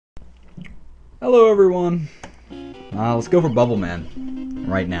Hello everyone. Let's go for Bubble Man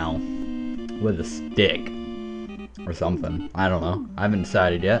right now with a stick or something. I don't know. I haven't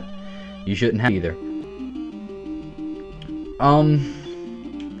decided yet. You shouldn't have either.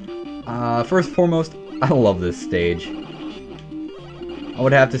 First and foremost, I love this stage. I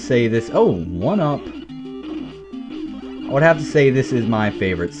would have to say this. Oh, one up. I would have to say this is my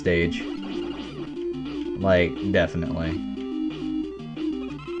favorite stage. Like, definitely.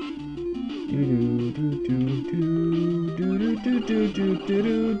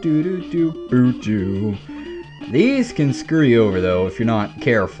 These can screw you over though if you're not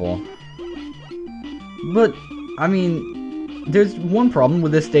careful. But I mean, there's one problem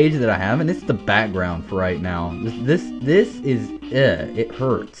with this stage that I have, and it's the background for right now. This is it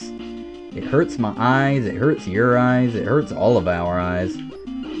hurts. It hurts my eyes. It hurts your eyes. It hurts all of our eyes.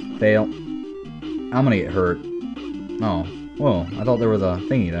 Fail. I'm gonna get hurt. Oh, whoa! I thought there was a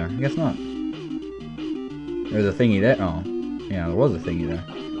thingy there. I guess not. There's a thingy there. Oh, yeah, there was a thingy there.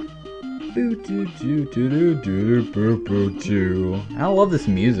 I love this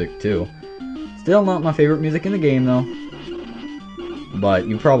music too. Still not my favorite music in the game though. But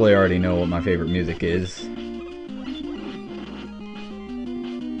you probably already know what my favorite music is.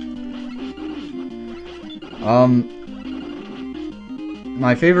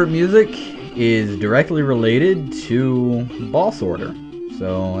 My favorite music is directly related to boss order.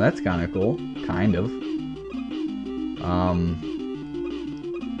 So that's kind of cool. Kind of.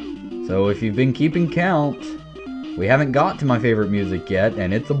 So if you've been keeping count, we haven't got to my favorite music yet,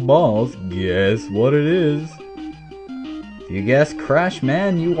 and it's a boss. Guess what it is? If you guess Crash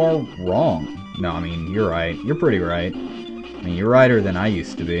Man, you are wrong. No, I mean, you're right. You're pretty right. I mean, you're righter than I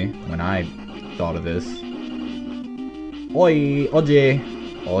used to be when I thought of this. Oi, OJ.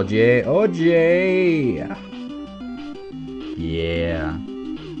 OJ, OJ. Yeah.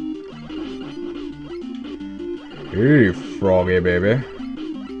 Hey, Froggy baby.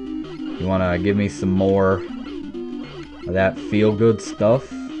 You wanna give me some more of that feel-good stuff?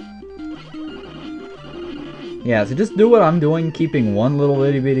 Yeah, so just do what I'm doing, keeping one little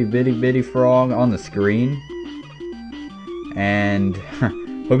itty bitty frog on the screen. And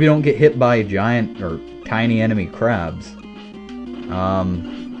hope you don't get hit by giant or tiny enemy crabs.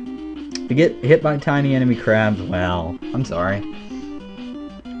 If you get hit by tiny enemy crabs, well, I'm sorry.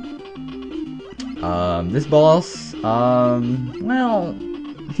 This boss, well,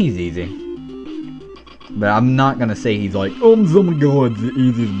 he's easy. But I'm not gonna say he's like, oh my god, the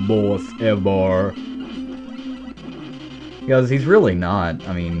easiest boss ever. Because he's really not.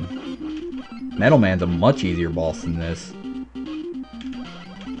 I mean, Metal Man's a much easier boss than this.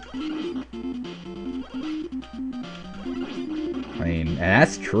 I mean, and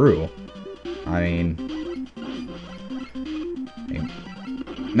that's true. I mean,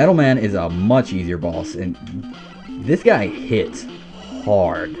 Metal Man is a much easier boss, and this guy hits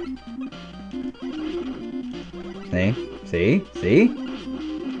hard. See? See?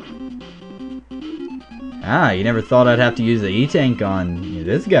 Ah, you never thought I'd have to use the E-Tank on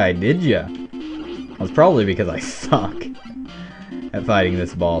this guy, did ya? Well, it's probably because I suck at fighting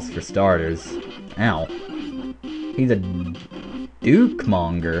this boss, for starters. Ow. He's a Duke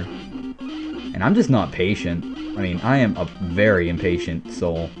Monger. And I'm just not patient. I mean, I am a very impatient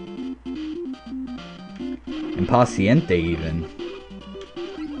soul. Impaciente, even.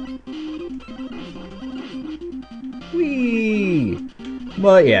 Whee!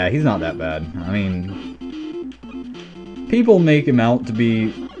 But yeah, he's not that bad. I mean, people make him out to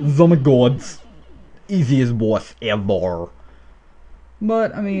be the god's easiest boss ever.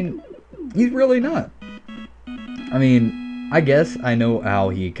 But, I mean, he's really not. I mean, I guess I know how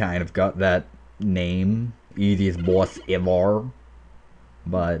he kind of got that name, easiest boss ever.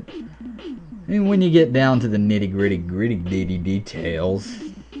 But, I mean, when you get down to the gritty details,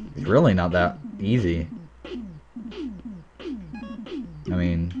 it's really not that easy. I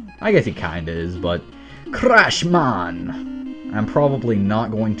mean, I guess he kinda is, but Crash Man! I'm probably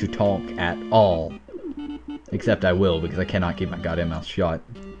not going to talk at all. Except I will, because I cannot keep my goddamn mouth shut.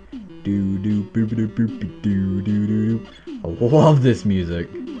 I love this music.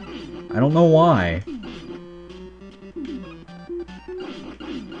 I don't know why.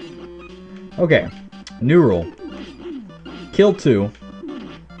 Okay, new rule. Kill 2.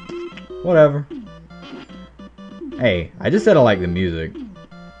 Whatever. Hey, I just said I like the music.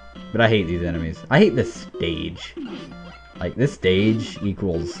 But I hate these enemies. I hate this stage. Like, this stage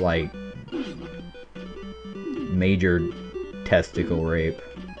equals, like, major testicle rape.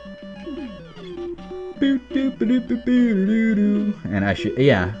 And I should,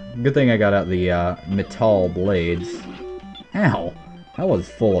 yeah, good thing I got out the metal blades. Ow, that was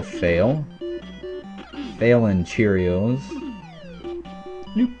full of fail. failing Cheerios.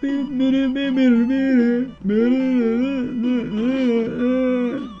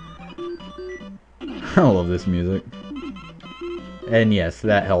 I love this music. And yes,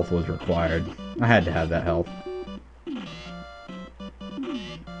 that health was required. I had to have that health.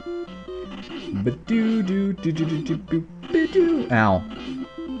 Ow.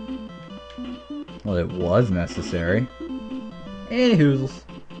 Well, it was necessary. Anywhoozles.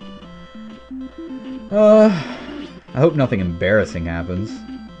 I hope nothing embarrassing happens.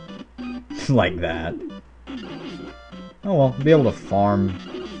 Like that. Oh well, be able to farm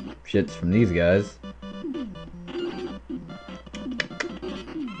shits from these guys.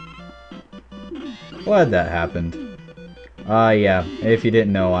 Glad that happened. Yeah, if you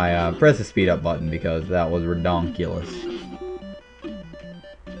didn't know, I pressed the speed up button because that was redonkulous.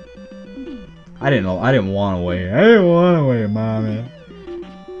 I didn't want to wait. I didn't want to wait, mommy.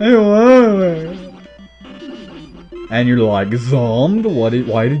 I didn't want to wait. And you're like, zombed? Why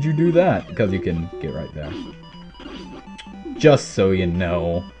did you do that? Because you can get right there. Just so you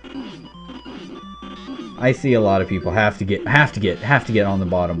know. I see a lot of people have to get on the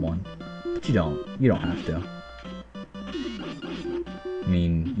bottom one. But you don't. You don't have to. I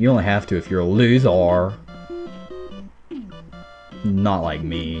mean, you only have to if you're a loser. Not like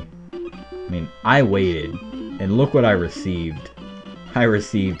me. I mean, I waited, and look what I received. I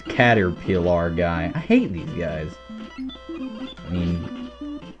received Caterpillar guy. I hate these guys. I mean,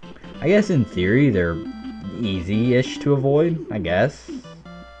 I guess in theory they're easy-ish to avoid, I guess.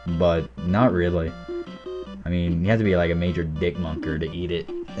 But not really. I mean, you have to be like a major dick munker to eat it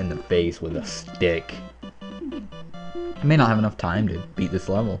in the face with a stick. I may not have enough time to beat this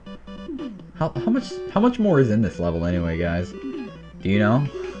level. How much more is in this level anyway, guys? Do you know?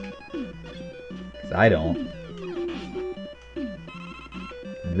 'Cause I don't.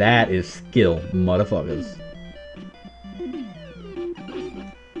 That is skill, motherfuckers.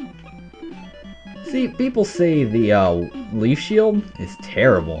 See, people say the leaf shield is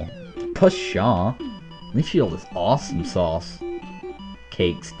terrible. Pshaw. Leaf shield is awesome sauce.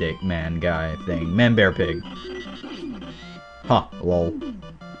 Cake stick man guy thing. Man bear pig. Ha, lol.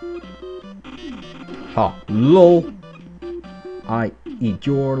 Ha, lol. I eat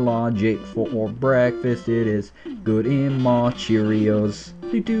your logic for breakfast. It is good in my Cheerios.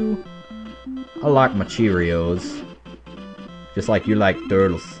 Do. I like my Cheerios. Just like you like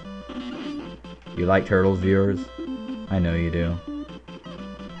turtles. You like turtles, viewers? I know you do.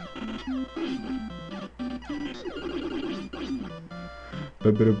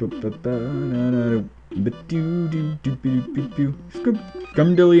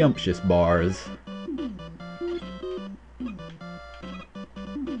 Scumdiddlyumptious bars.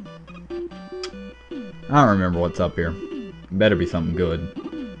 I don't remember what's up here. Better be something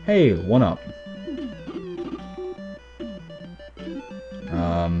good. Hey, one up.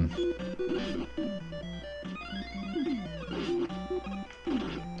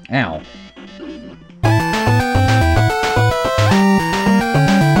 Ow.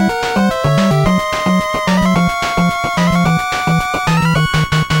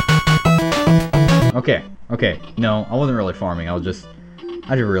 Okay, no, I wasn't really farming, I just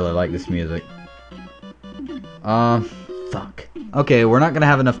really like this music. Fuck. Okay, we're not gonna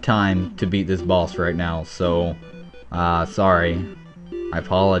have enough time to beat this boss right now, so, sorry. I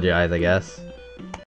apologize, I guess.